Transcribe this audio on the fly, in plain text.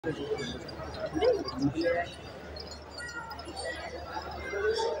आ रहा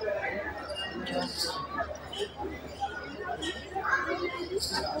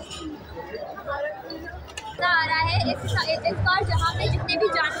है इस बार जहाँ पे जितने भी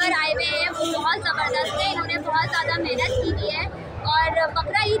जानवर आए हुए हैं वो बहुत ज़बरदस्त है। इन्होंने बहुत ज़्यादा मेहनत की हुई है और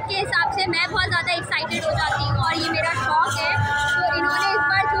बकरा ईद के हिसाब से मैं बहुत ज़्यादा एक्साइटेड हो जाती हूँ और ये मेरा शौक़ है। तो इन्होंने इस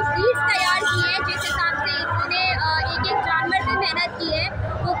बार जो ब्रीड्स तैयार की है, जिस हिसाब से इन्होंने एक एक जानवर पे मेहनत की है,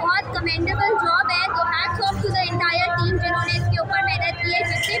 वो बहुत कमेंडेबल जॉब है। तो hats off to the entire team जिन्होंने इसके ऊपर मेहनत की है।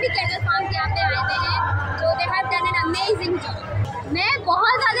 जितने भी कैटल फार्म यहाँ पे आए हुए हैं, तो they have done an amazing job. मैं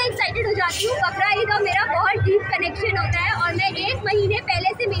बहुत ज़्यादा एक्साइटेड हो जाती हूँ। बकरा ईद का मेरा बहुत डीप कनेक्शन होता है और मैं 1 महीने पहले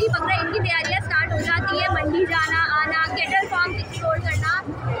से मेरी बकरा ईद की तैयारियाँ स्टार्ट हो जाती है। मंडी जाना आना, कैटल फार्म एक्सप्लोर करना,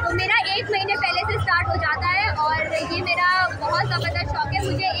 तो मेरा 1 महीने पहले से स्टार्ट हो जाता है और ये मेरा बहुत ज़बरदस्त शौक़ है।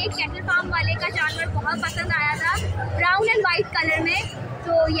 मुझे एक कैटल फार्म वाले का जानवर बहुत पसंद आया था, ब्राउन एंड वाइट कलर में,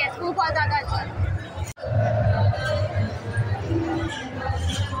 तो यस वो बहुत ज़्यादा अच्छा है।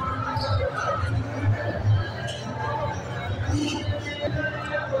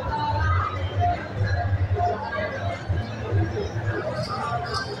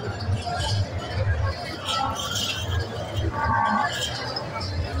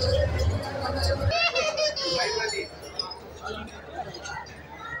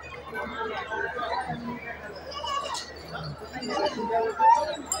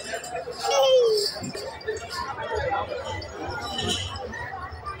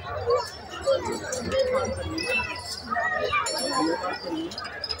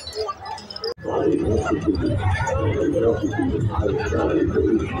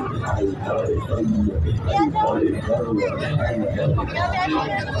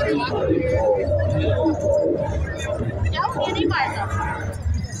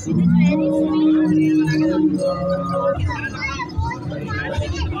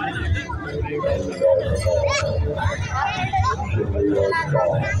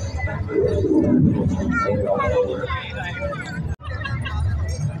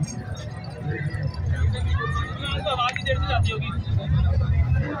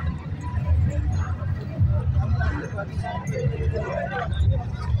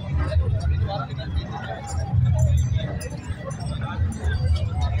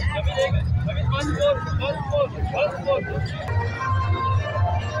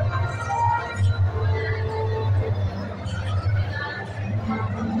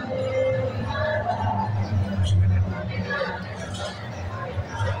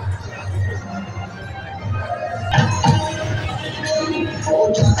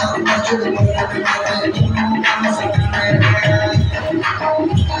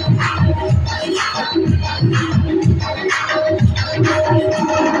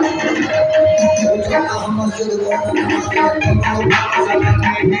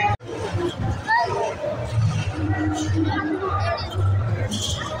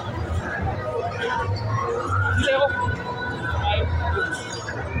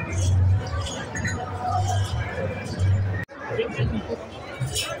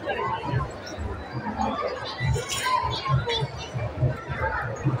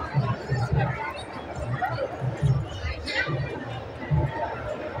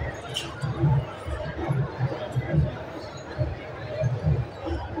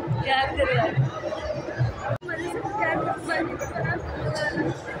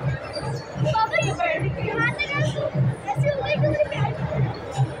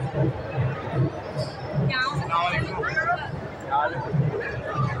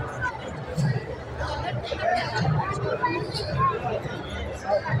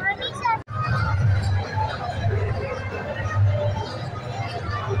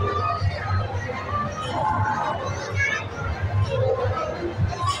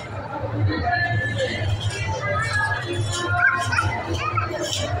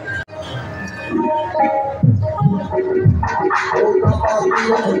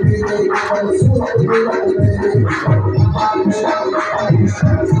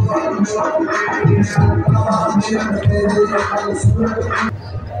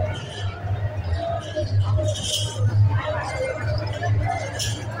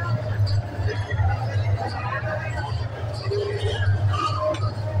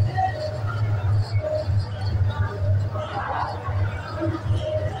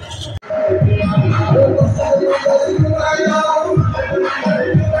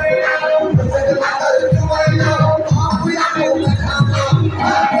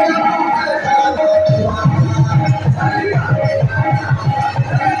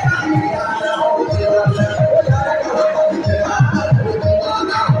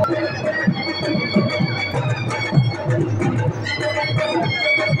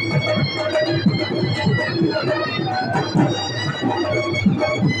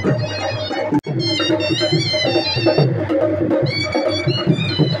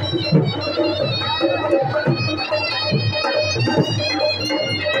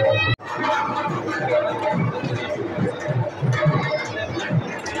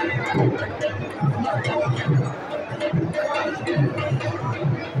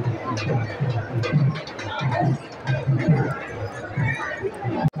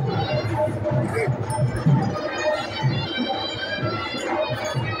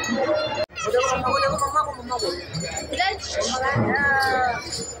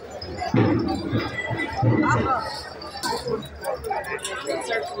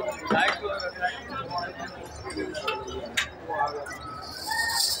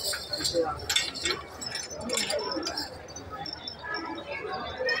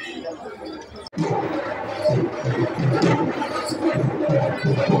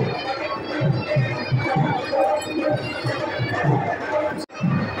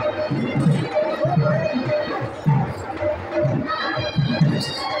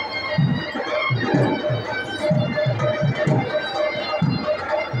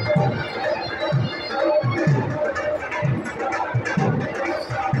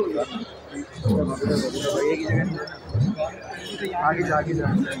 आगे जा आगे जा।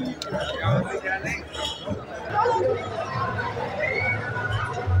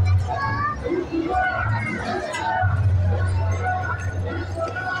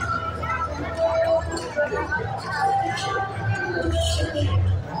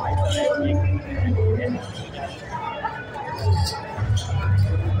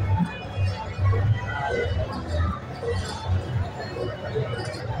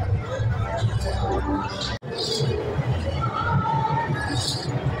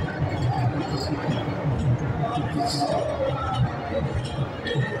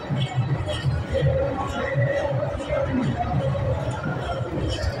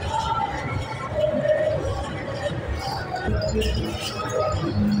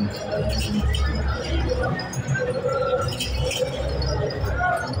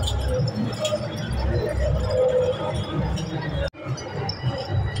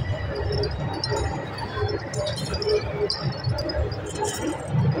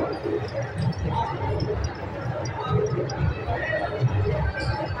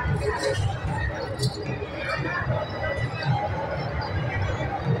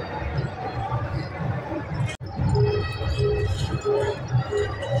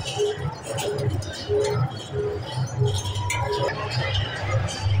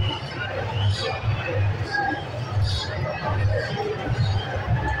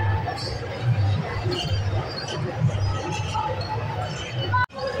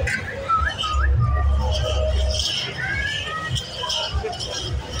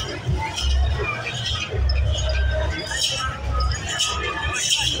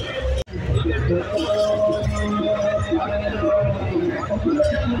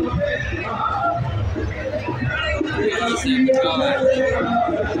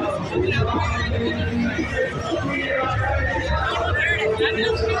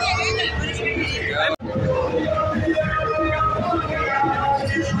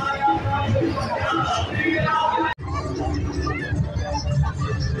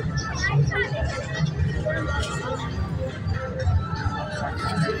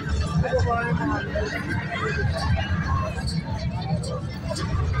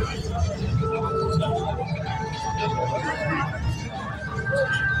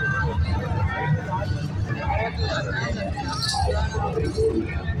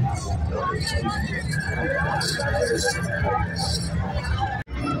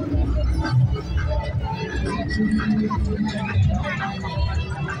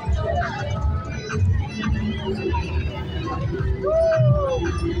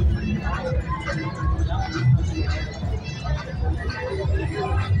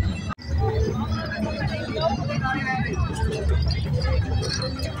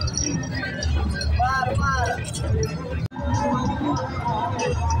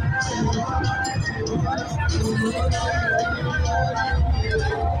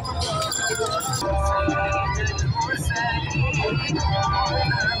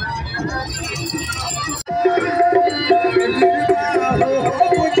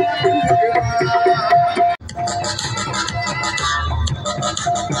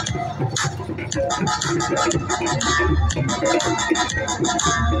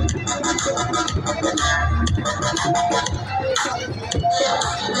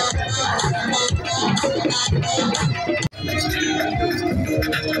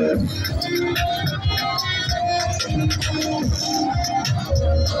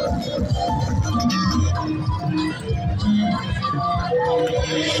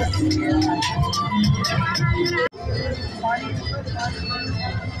 Care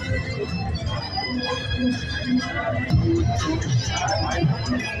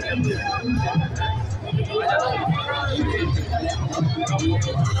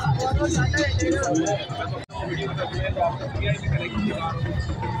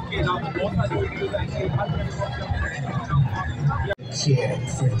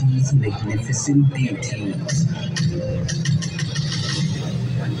for these magnificent beauties,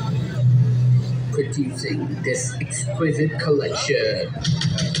 producing this exquisite collection.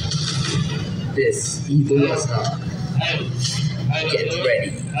 This Eid al-Adha, get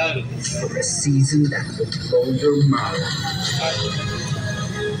ready for a season that will blow your mind.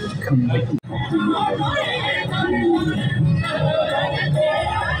 Come with me.